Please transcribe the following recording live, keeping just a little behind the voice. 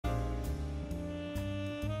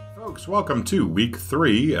Folks, welcome to week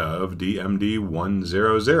 3 of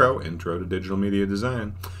DMD100, Intro to Digital Media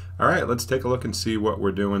Design. All right, let's take a look and see what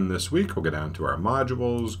we're doing this week. We'll go down to our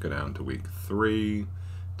modules, go down to week 3,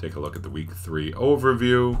 take a look at the week 3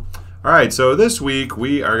 overview. All right, so this week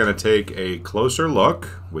we are going to take a closer look,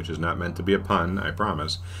 which is not meant to be a pun, I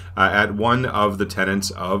promise, at one of the tenets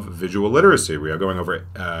of visual literacy. We are going over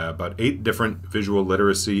about 8 different visual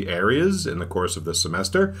literacy areas in the course of this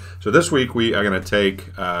semester. So this week we are going to take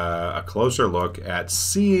a closer look at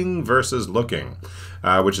seeing versus looking,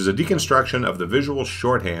 which is a deconstruction of the visual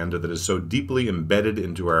shorthand that is so deeply embedded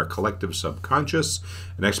into our collective subconscious,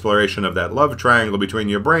 an exploration of that love triangle between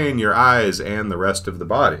your brain, your eyes, and the rest of the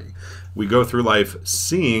body. We go through life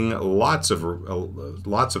seeing lots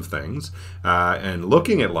of things and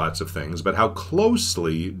looking at lots of things, but how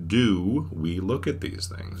closely do we look at these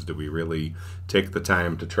things? Do we really take the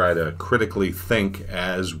time to try to critically think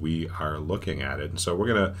as we are looking at it? And so we're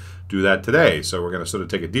going to do that today. So we're going to sort of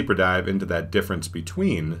take a deeper dive into that difference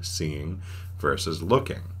between seeing versus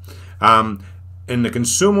looking. In the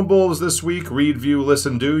consumables this week, read, view,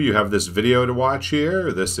 listen, do, you have this video to watch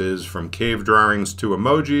here. This is from Cave Drawings to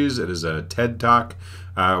Emojis. It is a TED Talk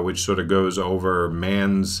which sort of goes over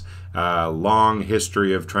man's long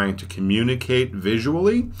history of trying to communicate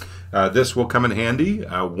visually. This will come in handy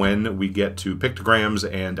when we get to pictograms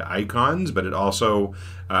and icons, but it also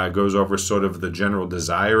goes over sort of the general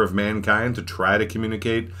desire of mankind to try to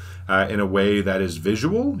communicate in a way that is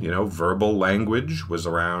visual. You know, verbal language was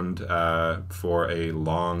around for a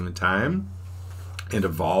long time and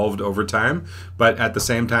evolved over time, but at the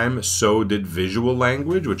same time, so did visual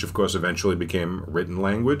language, which of course eventually became written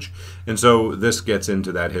language. And so this gets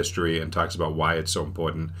into that history and talks about why it's so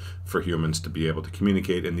important for humans to be able to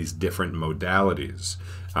communicate in these different modalities,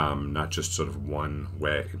 not just sort of one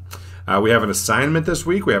way. We have an assignment this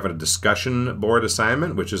week. We have a discussion board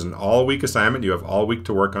assignment, which is an all-week assignment. You have all week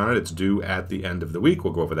to work on it. It's due at the end of the week.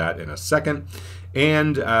 We'll go over that in a second.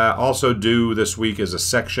 And also due this week is a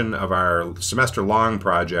section of our semester-long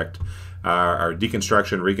project, our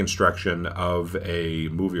deconstruction, reconstruction of a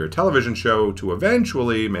movie or television show to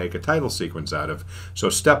eventually make a title sequence out of. So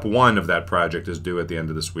step 1 of that project is due at the end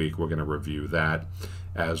of this week. We're going to review that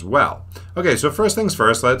as well. Okay, so first things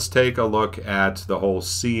first, let's take a look at the whole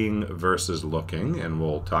seeing versus looking, and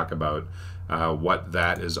we'll talk about what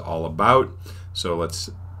that is all about. So let's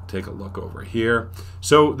take a look over here.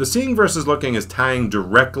 So the seeing versus looking is tying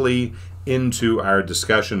directly into our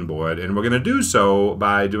discussion board, and we're going to do so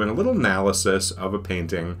by doing a little analysis of a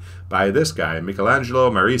painting by this guy,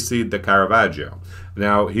 Michelangelo Merisi da Caravaggio.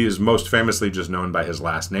 Now, he is most famously just known by his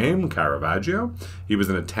last name, Caravaggio. He was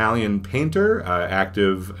an Italian painter,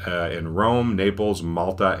 active in Rome, Naples,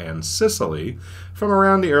 Malta, and Sicily from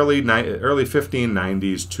around the early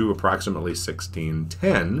 1590s to approximately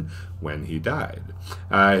 1610, when he died.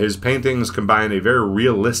 His paintings combine a very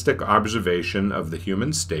realistic observation of the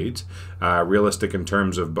human state, realistic in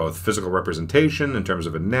terms of both physical representation, in terms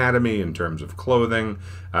of anatomy, in terms of clothing,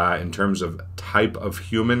 in terms of type of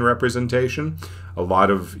human representation. A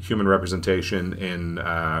lot of human representation in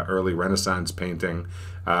early Renaissance painting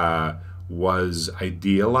was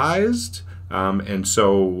idealized, and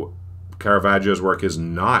so Caravaggio's work is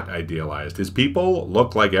not idealized. His people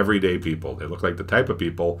look like everyday people. They look like the type of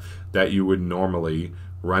people that you would normally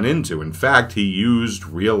run into. In fact, he used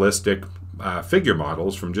realistic figure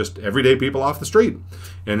models from just everyday people off the street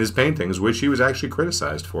in his paintings, which he was actually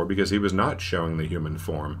criticized for because he was not showing the human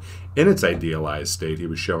form in its idealized state. He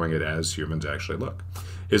was showing it as humans actually look.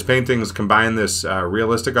 His paintings combine this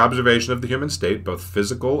realistic observation of the human state, both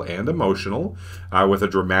physical and emotional, with a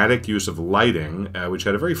dramatic use of lighting, which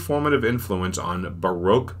had a very formative influence on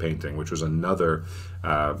Baroque painting, which was another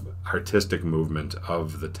artistic movement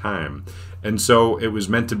of the time. And so it was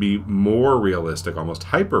meant to be more realistic, almost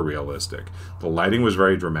hyper-realistic. The lighting was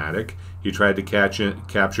very dramatic. He tried to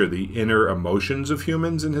capture the inner emotions of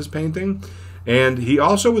humans in his painting. And he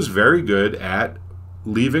also was very good at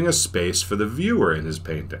leaving a space for the viewer in his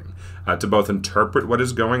painting to both interpret what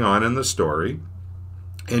is going on in the story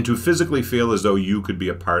and to physically feel as though you could be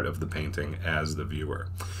a part of the painting as the viewer.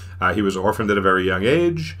 He was orphaned at a very young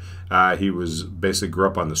age. He was basically grew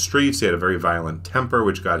up on the streets. He had a very violent temper,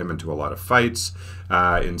 which got him into a lot of fights.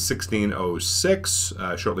 In 1606,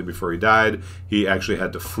 shortly before he died, he actually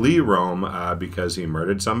had to flee Rome because he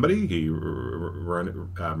murdered somebody. He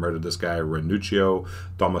murdered this guy, Ranuccio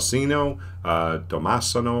Tommasino.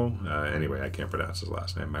 Anyway, I can't pronounce his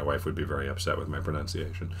last name. My wife would be very upset with my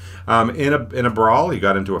pronunciation. In a brawl, he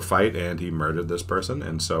got into a fight and he murdered this person,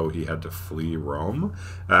 and so he had to flee Rome.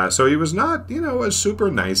 So he was not, a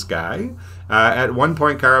super nice guy. At one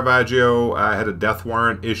point, Caravaggio had a death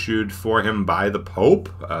warrant issued for him by the Pope.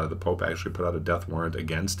 The Pope actually put out a death warrant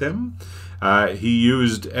against him. He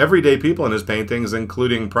used everyday people in his paintings,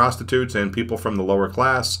 including prostitutes and people from the lower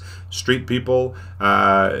class, street people,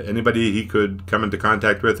 anybody he could come into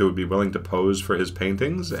contact with who would be willing to pose for his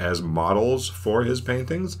paintings as models for his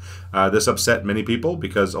paintings. This upset many people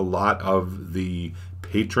because a lot of the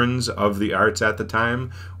patrons of the arts at the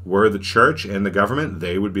time were the church and the government.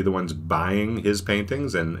 They would be the ones buying his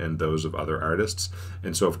paintings and those of other artists.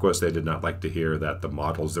 And so, of course, they did not like to hear that the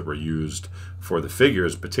models that were used for the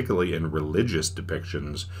figures, particularly in religious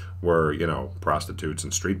depictions, were, prostitutes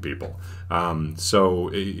and street people. So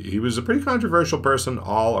he was a pretty controversial person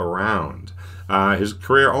all around. His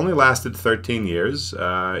career only lasted 13 years.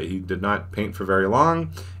 He did not paint for very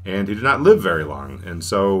long, and he did not live very long. And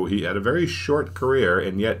so he had a very short career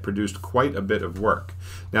and yet produced quite a bit of work.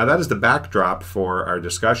 Now, that is the backdrop for our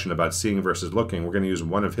discussion about seeing versus looking. We're going to use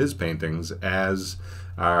one of his paintings as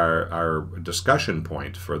our discussion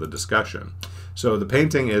point for the discussion. So the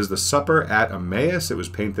painting is The Supper at Emmaus. It was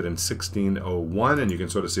painted in 1601, and you can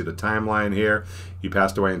sort of see the timeline here. He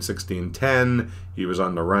passed away in 1610. He was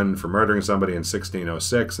on the run for murdering somebody in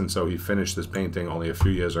 1606, and so he finished this painting only a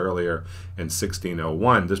few years earlier in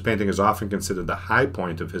 1601. This painting is often considered the high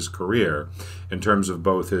point of his career in terms of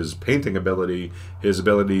both his painting ability, his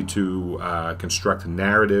ability to construct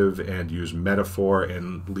narrative and use metaphor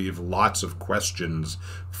and leave lots of questions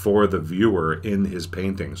for the viewer in his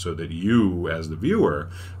painting so that you, as the viewer,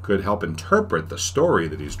 could help interpret the story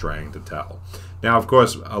that he's trying to tell. Now, of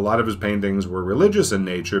course, a lot of his paintings were religious in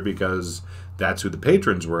nature because that's who the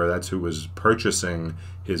patrons were. That's who was purchasing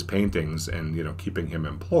his paintings and, keeping him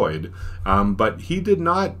employed. But he did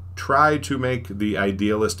not try to make the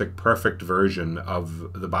idealistic, perfect version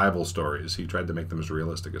of the Bible stories. He tried to make them as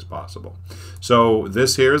realistic as possible. So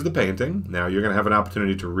this here is the painting. Now, you're going to have an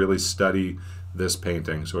opportunity to really study this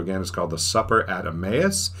painting. So again, it's called The Supper at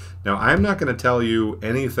Emmaus. Now, I'm not going to tell you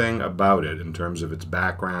anything about it in terms of its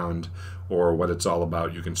background or what it's all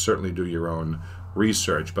about. You can certainly do your own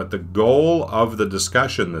research, but the goal of the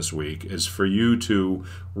discussion this week is for you to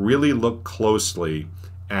really look closely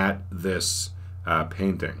at this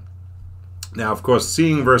painting. Now, of course,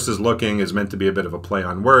 seeing versus looking is meant to be a bit of a play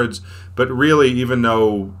on words, but really, even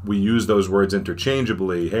though we use those words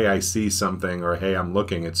interchangeably, hey, I see something, or hey, I'm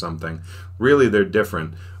looking at something, really they're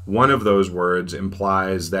different. One of those words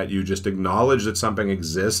implies that you just acknowledge that something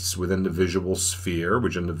exists within the visual sphere,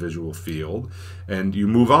 within the visual field, and you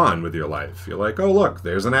move on with your life. You're like, oh, look,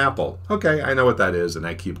 there's an apple. Okay, I know what that is, and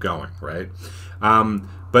I keep going, right?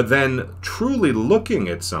 But then truly looking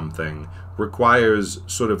at something requires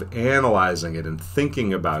sort of analyzing it and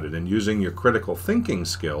thinking about it and using your critical thinking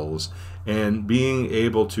skills and being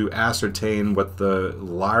able to ascertain what the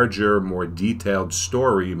larger, more detailed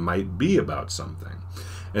story might be about something.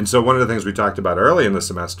 And so one of the things we talked about early in the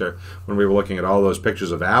semester when we were looking at all those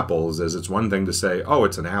pictures of apples is it's one thing to say, oh,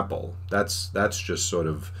 it's an apple. That's just sort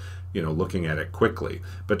of, looking at it quickly.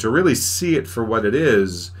 But to really see it for what it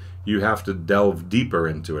is, you have to delve deeper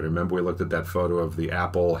into it. Remember, we looked at that photo of the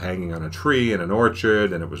apple hanging on a tree in an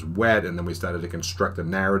orchard, and it was wet, and then we started to construct a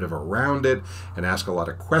narrative around it and ask a lot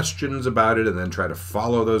of questions about it and then try to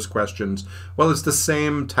follow those questions. Well, it's the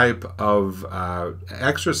same type of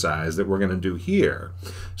exercise that we're going to do here.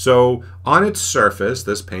 So on its surface,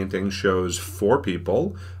 this painting shows four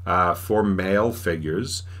people, four male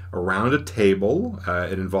figures, around a table.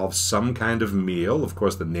 It involves some kind of meal. Of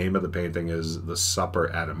course, the name of the painting is The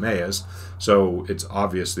Supper at Emmaus, so it's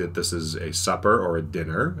obvious that this is a supper or a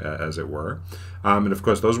dinner, as it were. And of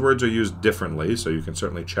course, those words are used differently, so you can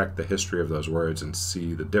certainly check the history of those words and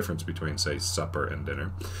see the difference between, say, supper and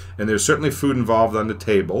dinner. And there's certainly food involved on the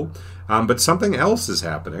table, but something else is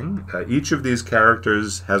happening. Each of these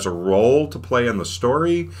characters has a role to play in the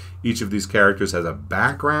story. Each of these characters has a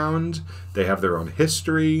background. They have their own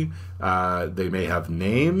history. They may have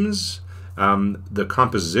names. The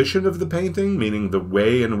composition of the painting, meaning the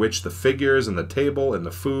way in which the figures and the table and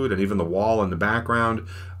the food and even the wall in the background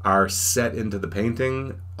are set into the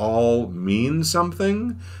painting, all mean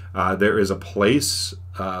something. There is a place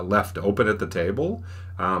left open at the table.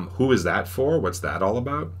 Who is that for? What's that all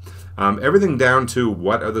about? Everything down to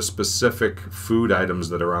what are the specific food items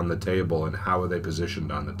that are on the table and how are they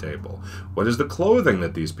positioned on the table? What is the clothing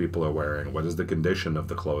that these people are wearing? What is the condition of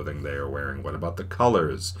the clothing they are wearing? What about the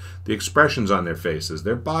colors, the expressions on their faces,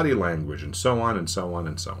 their body language, and so on and so on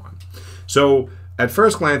and so on. So At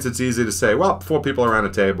first glance, it's easy to say, well, 4 people around a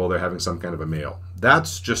table, they're having some kind of a meal.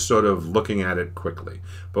 That's just sort of looking at it quickly.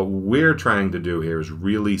 But what we're trying to do here is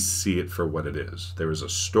really see it for what it is. There is a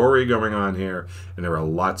story going on here, and there are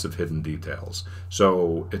lots of hidden details.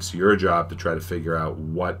 So it's your job to try to figure out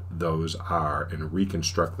what those are and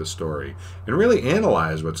reconstruct the story and really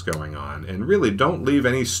analyze what's going on and really don't leave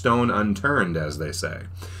any stone unturned, as they say.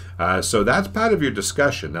 So that's part of your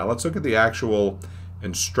discussion. Now let's look at the actual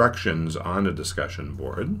instructions on a discussion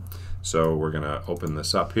board. So we're going to open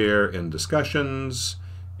this up here in discussions,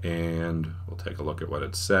 and we'll take a look at what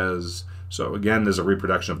it says. So again, there's a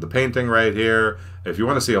reproduction of the painting right here. If you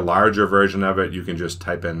want to see a larger version of it, you can just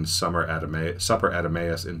type in Supper at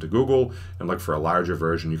Emmaus into Google and look for a larger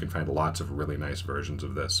version. You can find lots of really nice versions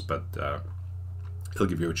of this, but it'll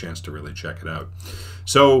give you a chance to really check it out.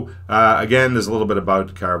 So again, there's a little bit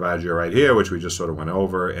about Caravaggio right here, which we just sort of went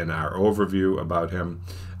over in our overview about him.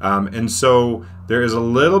 And so there is a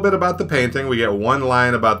little bit about the painting. We get one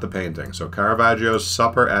line about the painting. So Caravaggio's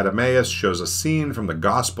Supper at Emmaus shows a scene from the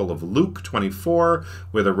Gospel of Luke 24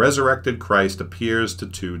 where the resurrected Christ appears to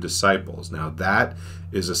 2 disciples. Now that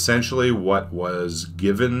is essentially what was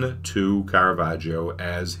given to Caravaggio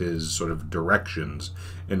as his sort of directions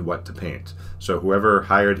in what to paint. So whoever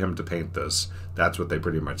hired him to paint this, that's what they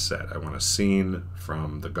pretty much said. I want a scene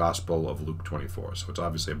from the Gospel of Luke 24. So it's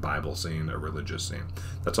obviously a Bible scene, a religious scene.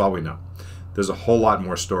 That's all we know. There's a whole lot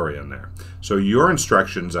more story in there. So your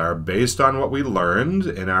instructions are based on what we learned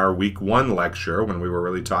in our week 1 lecture when we were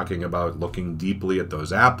really talking about looking deeply at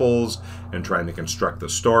those apples and trying to construct the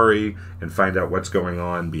story and find out what's going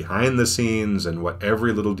on behind the scenes and what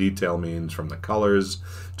every little detail means, from the colors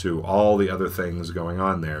to all the other things going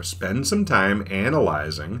on there. Spend some time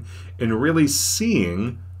analyzing and really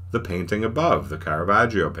seeing the painting above, the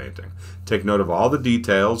Caravaggio painting. Take note of all the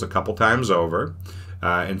details a couple times over.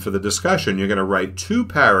 And for the discussion, you're going to write 2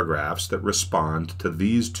 paragraphs that respond to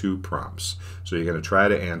these 2 prompts. So you're going to try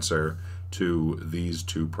to answer to these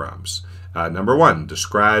 2 prompts. Number 1,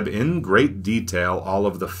 describe in great detail all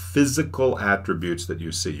of the physical attributes that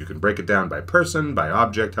you see. You can break it down by person, by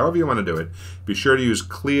object, however you want to do it. Be sure to use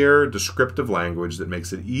clear, descriptive language that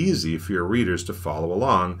makes it easy for your readers to follow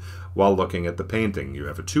along while looking at the painting. You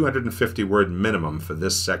have a 250-word minimum for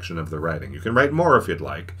this section of the writing. You can write more if you'd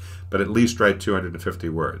like, but at least write 250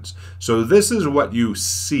 words. So this is what you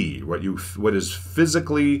see, what is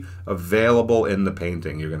physically available in the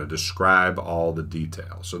painting. You're going to describe all the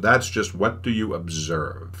details. So that's just what do you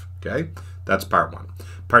observe, okay? That's part 1.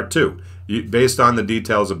 Part 2, based on the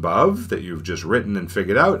details above that you've just written and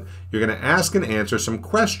figured out, you're going to ask and answer some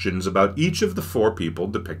questions about each of the 4 people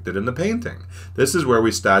depicted in the painting. This is where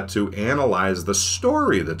we start to analyze the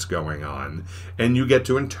story that's going on, and you get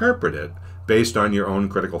to interpret it based on your own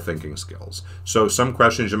critical thinking skills. So some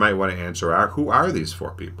questions you might want to answer are, who are these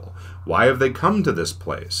 4 people? Why have they come to this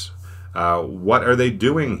place? What are they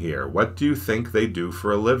doing here? What do you think they do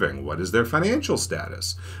for a living? What is their financial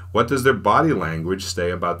status? What does their body language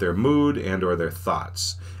say about their mood and or their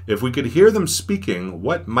thoughts? If we could hear them speaking,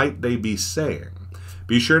 what might they be saying?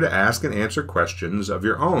 Be sure to ask and answer questions of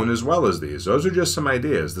your own as well as these. Those are just some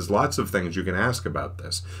ideas. There's lots of things you can ask about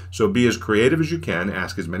this. So be as creative as you can.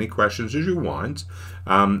 Ask as many questions as you want,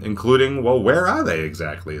 including, well, where are they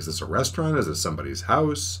exactly? Is this a restaurant? Is this somebody's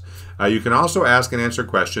house? You can also ask and answer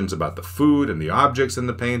questions about the food and the objects in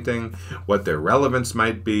the painting, what their relevance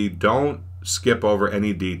might be. Don't skip over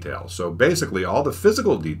any details. So basically all the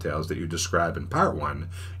physical details that you describe in part 1,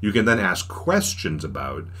 you can then ask questions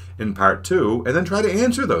about in part 2 and then try to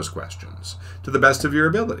answer those questions to the best of your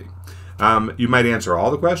ability. You might answer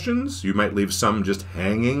all the questions. You might leave some just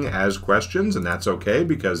hanging as questions, and that's okay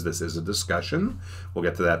because this is a discussion. We'll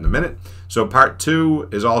get to that in a minute. So part 2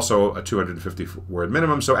 is also a 250-word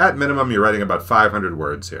minimum. So at minimum, you're writing about 500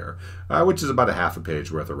 words here, which is about a half a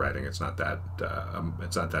page worth of writing. It's not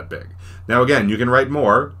that big. Now again, you can write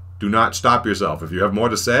more. Do not stop yourself. If you have more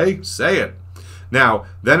to say, say it. Now,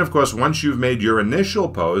 then of course, once you've made your initial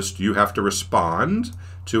post, you have to respond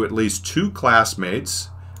to at least 2 classmates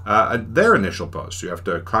their initial post. You have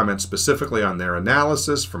to comment specifically on their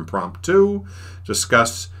analysis from prompt 2,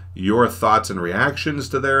 discuss your thoughts and reactions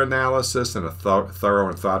to their analysis in a thorough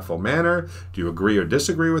and thoughtful manner. Do you agree or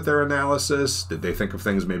disagree with their analysis? Did they think of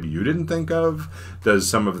things maybe you didn't think of? Does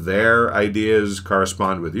some of their ideas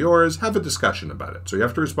correspond with yours? Have a discussion about it. So you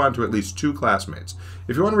have to respond to at least 2 classmates.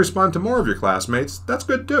 If you want to respond to more of your classmates, that's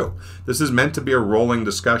good too. This is meant to be a rolling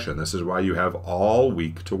discussion. This is why you have all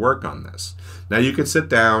week to work on this. Now you could sit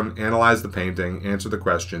down, analyze the painting, answer the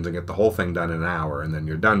questions, and get the whole thing done in an hour, and then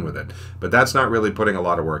you're done with it. But that's not really putting a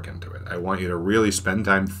lot of work into it. I want you to really spend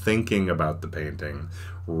time thinking about the painting,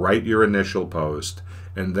 write your initial post,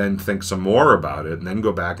 and then think some more about it, and then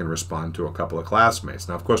go back and respond to a couple of classmates.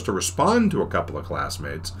 Now, of course, to respond to a couple of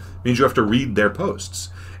classmates means you have to read their posts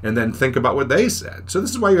and then think about what they said. So this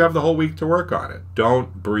is why you have the whole week to work on it.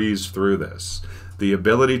 Don't breeze through this. The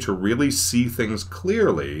ability to really see things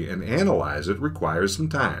clearly and analyze it requires some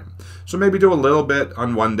time. So maybe do a little bit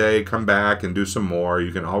on one day, come back and do some more.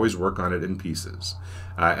 You can always work on it in pieces.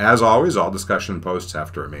 As always, all discussion posts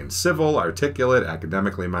have to remain civil, articulate,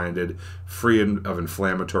 academically minded, free of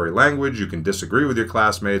inflammatory language. You can disagree with your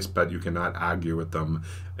classmates, but you cannot argue with them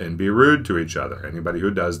and be rude to each other. Anybody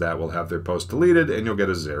who does that will have their post deleted, and you'll get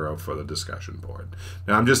a 0 for the discussion board.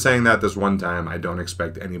 Now, I'm just saying that this one time. I don't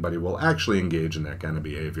expect anybody will actually engage in that kind of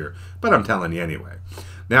behavior, but I'm telling you anyway.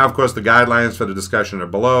 Now, of course, the guidelines for the discussion are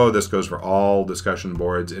below. This goes for all discussion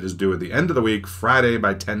boards. It is due at the end of the week, Friday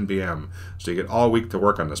by 10 p.m. So you get all week to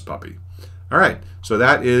work on this puppy. All right, so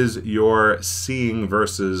that is your seeing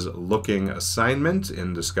versus looking assignment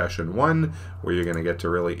in discussion 1, where you're going to get to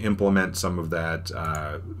really implement some of that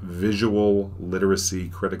visual literacy,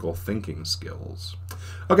 critical thinking skills.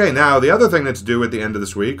 Okay, now the other thing that's due at the end of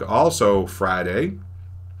this week, also Friday,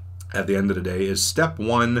 at the end of the day, is step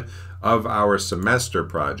 1 of our semester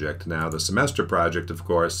project. Now, the semester project, of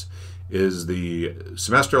course, is the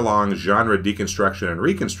semester-long genre deconstruction and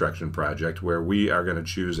reconstruction project, where we are going to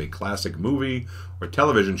choose a classic movie or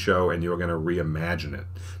television show and you're going to reimagine it.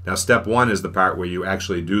 Now, step 1 is the part where you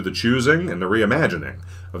actually do the choosing and the reimagining.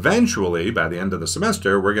 Eventually, by the end of the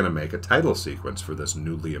semester, we're going to make a title sequence for this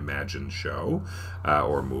newly imagined show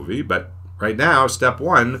or movie. But right now, step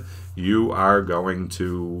 1, you are going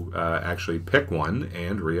to actually pick one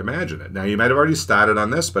and reimagine it. Now, you might have already started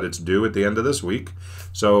on this, but it's due at the end of this week.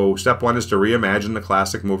 So step 1 is to reimagine the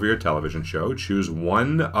classic movie or television show. Choose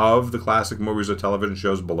one of the classic movies or television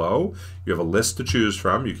shows below. You have a list to choose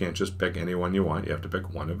from. You can't just pick any one you want. You have to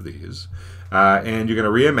pick one of these. And you're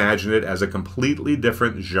going to reimagine it as a completely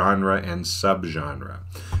different genre and subgenre.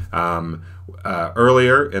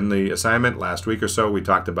 Earlier in the assignment, last week or so, we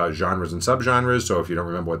talked about genres and subgenres. So if you don't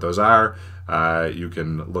remember what those are, you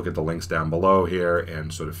can look at the links down below here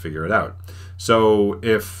and sort of figure it out. So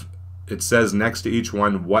if it says next to each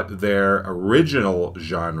one what their original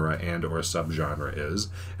genre and or subgenre is,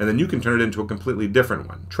 and then you can turn it into a completely different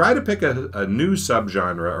one. Try to pick a new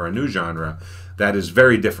subgenre or a new genre that is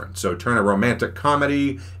very different. So turn a romantic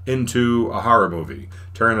comedy into a horror movie.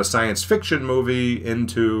 Turn a science fiction movie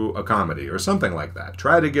into a comedy or something like that.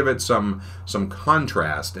 Try to give it some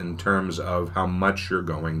contrast in terms of how much you're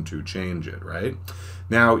going to change it, right?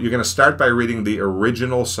 Now, you're going to start by reading the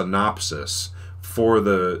original synopsis for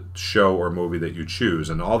the show or movie that you choose.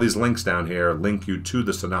 And all these links down here link you to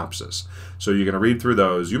the synopsis. So you're going to read through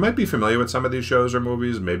those. You might be familiar with some of these shows or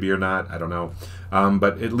movies. Maybe you're not. I don't know.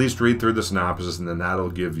 But at least read through the synopsis, and then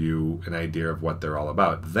that'll give you an idea of what they're all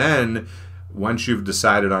about. Then, once you've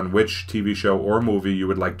decided on which TV show or movie you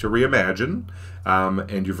would like to reimagine,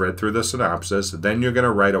 and you've read through the synopsis, then you're going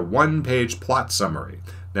to write a one-page plot summary.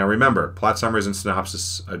 Now remember, plot summaries and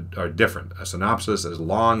synopsis are different. A synopsis is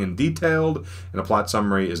long and detailed, and a plot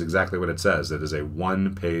summary is exactly what it says. It is a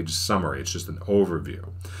one-page summary. It's just an overview.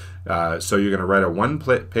 So you're going to write a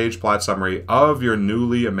one-page plot summary of your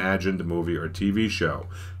newly imagined movie or TV show.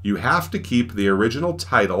 You have to keep the original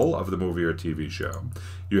title of the movie or TV show.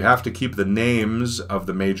 You have to keep the names of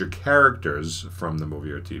the major characters from the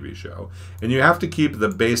movie or TV show. And you have to keep the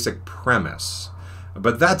basic premise.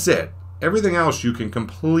 But that's it. Everything else you can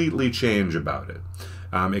completely change about it.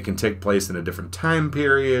 It can take place in a different time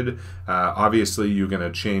period. Obviously, you're going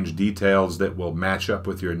to change details that will match up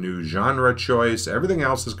with your new genre choice. Everything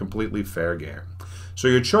else is completely fair game. So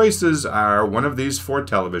your choices are one of these 4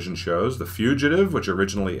 television shows. The Fugitive, which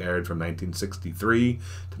originally aired from 1963 to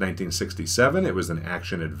 1967. It was an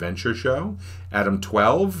action-adventure show. Adam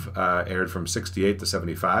 12 aired from 68 to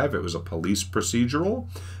 75. It was a police procedural.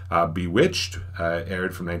 Bewitched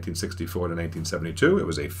aired from 1964 to 1972. It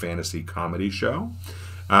was a fantasy comedy show.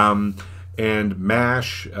 And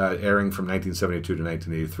MASH, airing from 1972 to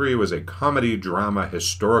 1983, was a comedy, drama,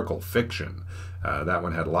 historical fiction. That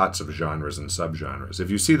one had lots of genres and subgenres. If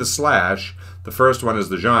you see the slash, the first one is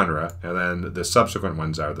the genre, and then the subsequent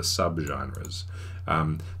ones are the subgenres.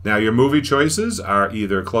 Now, your movie choices are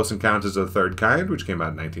either Close Encounters of the Third Kind, which came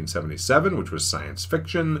out in 1977, which was science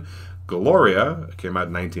fiction. Gloria came out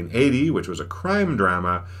in 1980, which was a crime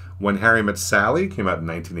drama. When Harry Met Sally came out in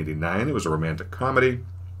 1989, it was a romantic comedy.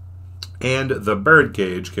 And The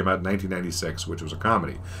Birdcage came out in 1996, which was a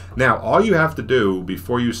comedy. Now, all you have to do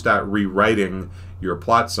before you start rewriting your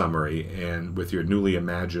plot summary and with your newly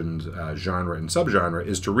imagined genre and subgenre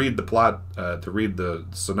is to read the plot, to read the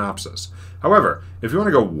synopsis. However, if you want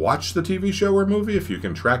to go watch the TV show or movie, if you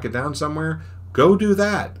can track it down somewhere, go do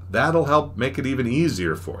that. That'll help make it even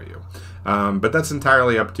easier for you. But that's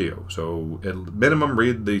entirely up to you. So at minimum,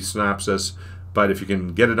 read the synopsis. But if you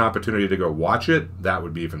can get an opportunity to go watch it, that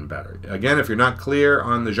would be even better. Again, if you're not clear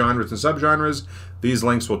on the genres and subgenres, these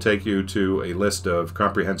links will take you to a list of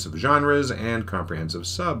comprehensive genres and comprehensive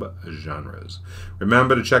subgenres.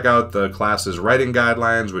 Remember to check out the class's writing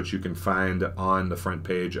guidelines, which you can find on the front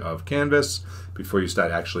page of Canvas before you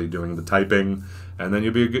start actually doing the typing, and then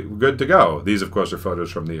you'll be good to go. These, of course, are photos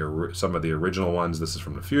from some of the original ones. This is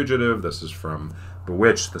from The Fugitive, this is from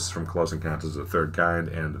Bewitched, this is from Close Encounters of the Third Kind,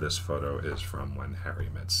 and this photo is from When Harry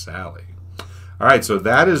Met Sally. All right, so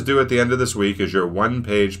that is due at the end of this week is your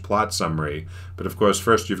one-page plot summary. But of course,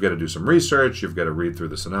 first you've got to do some research, you've got to read through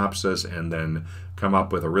the synopsis, and then come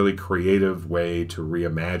up with a really creative way to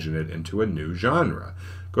reimagine it into a new genre.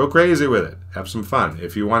 Go crazy with it. Have some fun.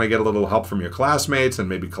 If you want to get a little help from your classmates and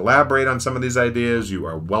maybe collaborate on some of these ideas, you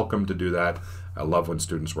are welcome to do that. I love when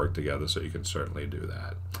students work together, so you can certainly do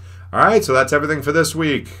that. All right, so that's everything for this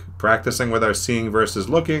week. Practicing with our seeing versus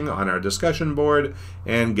looking on our discussion board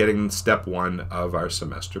and getting step 1 of our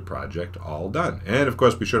semester project all done. And of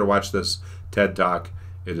course, be sure to watch this TED Talk.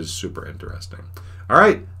 It is super interesting. All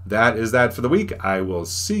right, that is that for the week. I will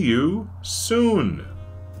see you soon.